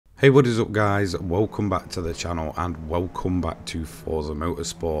Hey, what is up guys, welcome back to the channel and welcome back to Forza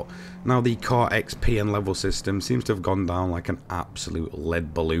Motorsport. Now the car XP and level system seems to have gone down like an absolute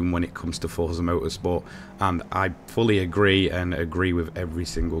lead balloon when it comes to Forza Motorsport, and I fully agree with every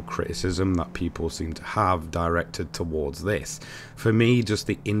single criticism that people seem to have directed towards this. For me, just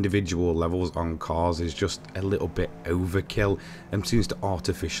the individual levels on cars is just a little bit overkill and seems to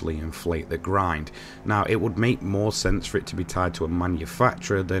artificially inflate the grind. Now it would make more sense for it to be tied to a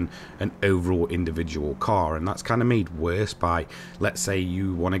manufacturer than an overall individual car, and that's kind of made worse by, let's say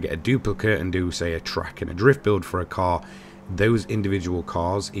you want to get a duplicate and do say a track and a drift build for a car. Those individual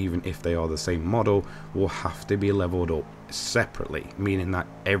cars, even if they are the same model, will have to be leveled up separately, meaning that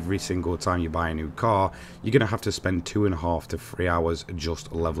every single time you buy a new car you're going to have to spend 2.5 to 3 hours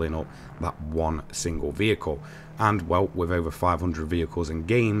just leveling up that one single vehicle. And well, with over 500 vehicles in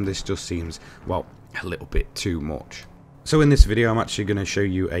game, this just seems, well, a little bit too much. So in this video I'm actually going to show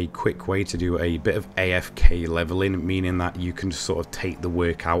you a quick way to do a bit of AFK leveling, meaning that you can just sort of take the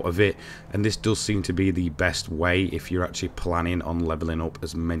work out of it, and this does seem to be the best way if you're actually planning on leveling up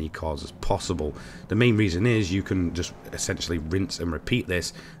as many cars as possible. The main reason is you can just essentially rinse and repeat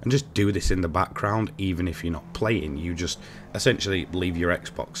this and just do this in the background even if you're not playing. You just essentially leave your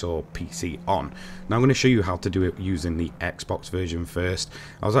Xbox or PC on. Now I'm going to show you how to do it using the Xbox version first.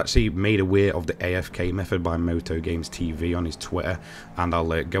 I was actually made aware of the AFK method by Moto Games TV on his Twitter, and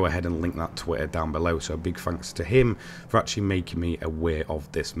I'll go ahead and link that Twitter down below, so a big thanks to him for actually making me aware of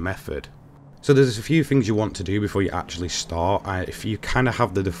this method. So there's a few things you want to do before you actually start. If you kind of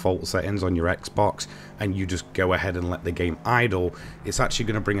have the default settings on your Xbox and you just go ahead and let the game idle, it's actually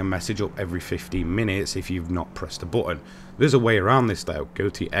going to bring a message up every 15 minutes if you've not pressed a button. There's a way around this though. Go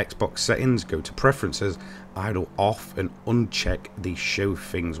to your Xbox settings, go to preferences, idle off, and uncheck the show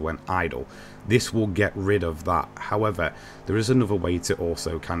things when idle. This will get rid of that. However, there is another way to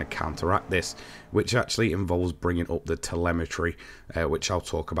also kind of counteract this, which actually involves bringing up the telemetry, which I'll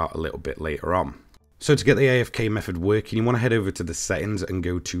talk about a little bit later on. So to get the AFK method working, you want to head over to the settings and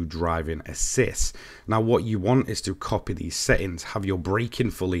go to driving assist. Now what you want is to copy these settings, have your braking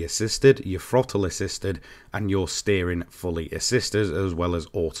fully assisted, your throttle assisted, and your steering fully assisted, as well as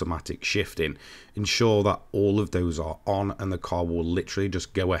automatic shifting. Ensure that all of those are on and the car will literally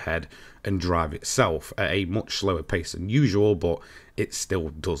just go ahead and drive itself at a much slower pace than usual, but it still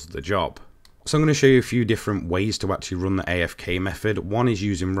does the job. So I'm going to show you a few different ways to actually run the AFK method. One is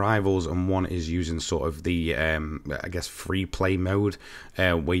using rivals and one is using sort of the, I guess, free play mode,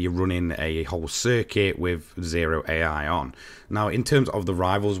 where you're running a whole circuit with zero AI on. Now in terms of the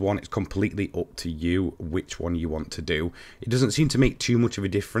rivals one, it's completely up to you which one you want to do. It doesn't seem to make too much of a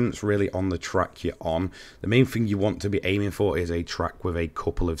difference really on the track you're on. The main thing you want to be aiming for is a track with a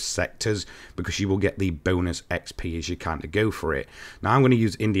couple of sectors, because you will get the bonus XP as you kind of go for it. Now I'm going to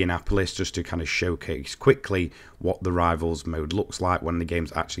use Indianapolis just to kind of showcase quickly what the rivals mode looks like when the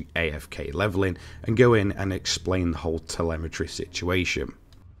game's actually AFK leveling, and go in and explain the whole telemetry situation.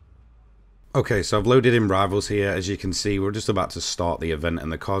 Okay, so I've loaded in rivals here. As you can see, we're just about to start the event and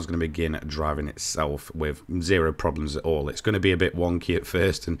the car's going to begin driving itself with zero problems at all. It's going to be a bit wonky at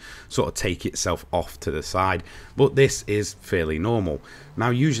first and sort of take itself off to the side, but this is fairly normal. Now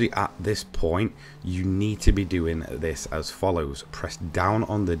usually at this point you need to be doing this as follows. Press down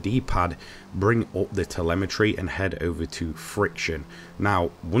on the D-pad, bring up the telemetry and head over to friction.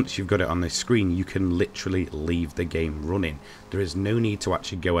 Now once you've got it on the screen, you can literally leave the game running. There is no need to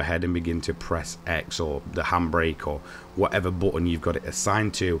actually go ahead and begin to press X or the handbrake or whatever button you've got it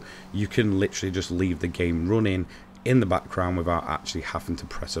assigned to. You can literally just leave the game running in the background without actually having to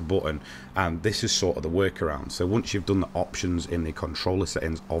press a button, and this is sort of the workaround. So once you've done the options in the controller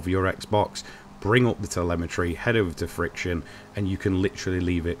settings of your Xbox, bring up the telemetry, head over to friction, and you can literally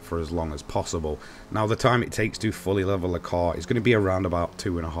leave it for as long as possible. Now the time it takes to fully level a car is going to be around about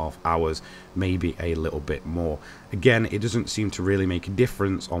 2.5 hours, maybe a little bit more. Again, it doesn't seem to really make a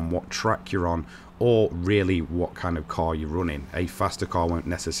difference on what track you're on or really what kind of car you're running. A faster car won't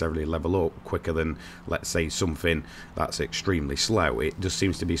necessarily level up quicker than, let's say, something that's extremely slow. It just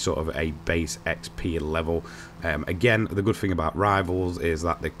seems to be sort of a base XP level. Again, the good thing about rivals is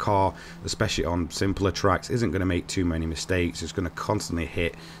that the car, especially on simpler tracks, isn't going to make too many mistakes. It's going to constantly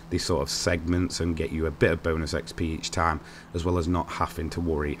hit these sort of segments and get you a bit of bonus XP each time, as well as not having to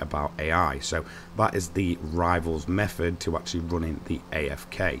worry about AI. So that is the rivals method to actually running the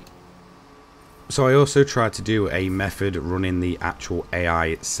AFK. So I also tried to do a method running the actual AI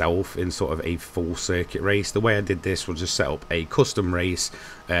itself in sort of a full circuit race. The way I did this was just set up a custom race,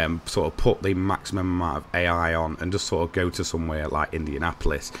 sort of put the maximum amount of AI on and just sort of go to somewhere like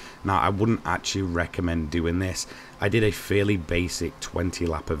Indianapolis. Now I wouldn't actually recommend doing this I did a fairly basic 20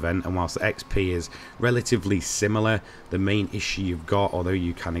 lap event, and whilst the XP is relatively similar, the main issue you've got, although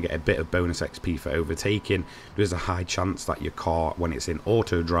you kind of get a bit of bonus XP for overtaking, there's a high chance that your car, when it's in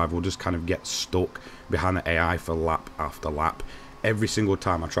auto drive, will just kind of get stuck behind the AI for lap after lap. Every single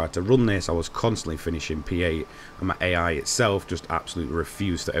time I tried to run this, I was constantly finishing P8, and my AI itself just absolutely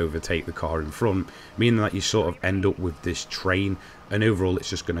refused to overtake the car in front, meaning that you sort of end up with this train, and overall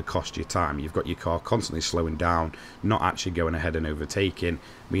it's just going to cost you time. You've got your car constantly slowing down, not actually going ahead and overtaking,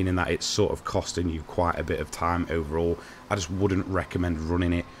 meaning that it's sort of costing you quite a bit of time overall. I just wouldn't recommend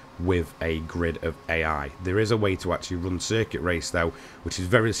running it with a grid of AI. There is a way to actually run circuit race though, which is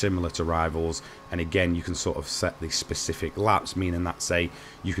very similar to Rivals, and again you can sort of set the specific laps, meaning that say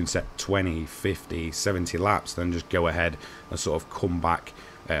you can set 20, 50, 70 laps, then just go ahead and sort of come back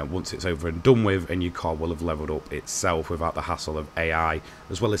once it's over and done with, and your car will have leveled up itself without the hassle of AI,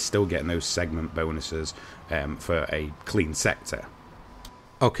 as well as still getting those segment bonuses for a clean sector.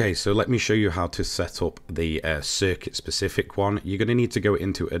 Okay, so let me show you how to set up the circuit specific one. You're going to need to go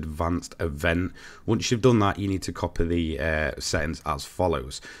into advanced event. Once you've done that, you need to copy the settings as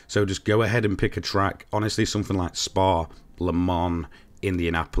follows. So just go ahead and pick a track. Honestly, something like Spa, Le Mans,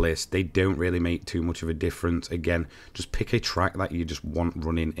 Indianapolis, they don't really make too much of a difference. Again, just pick a track that you just want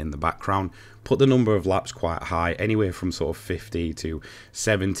running in the background. Put the number of laps quite high, anywhere from sort of 50 to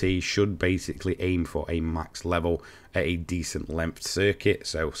 70. Should basically aim for a max level at a decent length circuit.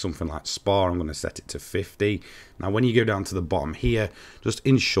 So something like Spa, I'm going to set it to 50. Now when you go down to the bottom here, just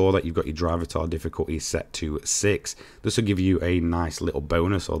ensure that you've got your driver tile difficulty set to 6. This will give you a nice little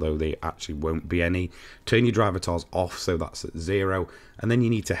bonus, although they actually won't be any. Turn your driver tiles off, so that's at 0. And then you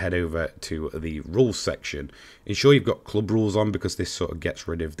need to head over to the rules section. Ensure you've got club rules on, because this sort of gets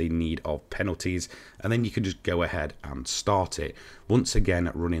rid of the need of penalties, and then you can just go ahead and start it. Once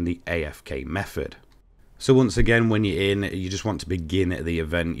again, running the AFK method. So once again, when you're in, you just want to begin the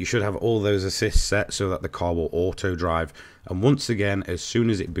event. You should have all those assists set so that the car will auto drive. And once again, as soon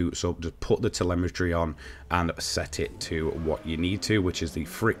as it boots up, just put the telemetry on and set it to what you need to, which is the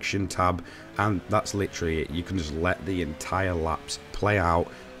friction tab. And that's literally it. You can just let the entire laps play out,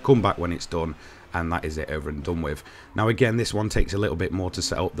 come back when it's done, and that is it, over and done with. Now again, this one takes a little bit more to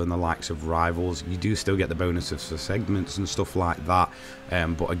set up than the likes of Rivals. You do still get the bonuses for segments and stuff like that,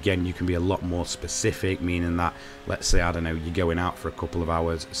 but again, you can be a lot more specific, meaning that, let's say, I don't know, you're going out for a couple of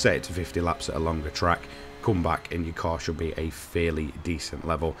hours, set it to 50 laps at a longer track, come back and your car should be a fairly decent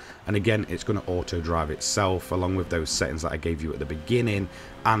level. And again, it's going to auto drive itself, along with those settings that I gave you at the beginning,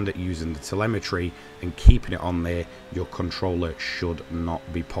 and using the telemetry and keeping it on there. Your controller should not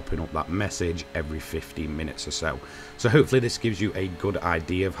be popping up that message every 15 minutes or so. So hopefully this gives you a good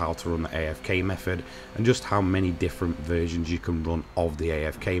idea of how to run the AFK method, and just how many different versions you can run of the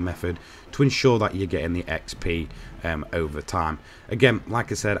AFK method to ensure that you're getting the XP over time. Again,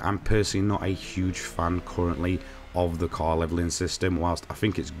 like I said, I'm personally not a huge fan currently of the car leveling system. Whilst I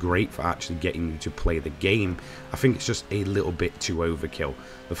think it's great for actually getting you to play the game, I think it's just a little bit too overkill.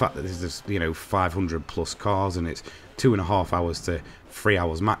 The fact that there's this, 500 plus cars, and it's 2.5 hours to 3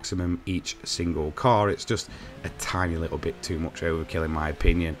 hours maximum each single car, it's just a tiny little bit too much overkill in my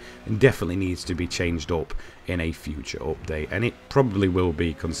opinion, and definitely needs to be changed up in a future update, and it probably will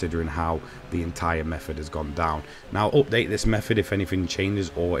be, considering how the entire method has gone down. Now I'll update this method if anything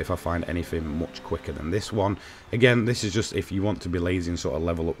changes, or if I find anything much quicker than this one. Again, this is just if you want to be lazy and sort of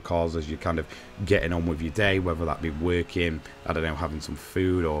level up cars as you're kind of getting on with your day, whether that be working, I don't know, having some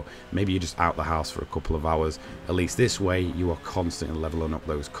food, or maybe you're just out the house for a couple of hours. At least this way you are constantly leveling up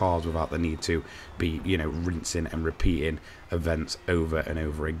those cars without the need to be, rinsing and repeating events over and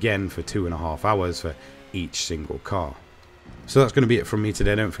over again for 2.5 hours for each single car. So that's going to be it from me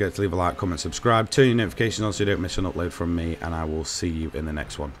today. Don't forget to leave a like, comment, subscribe, turn your notifications on so you don't miss an upload from me, and I will see you in the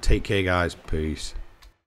next one. Take care guys, peace.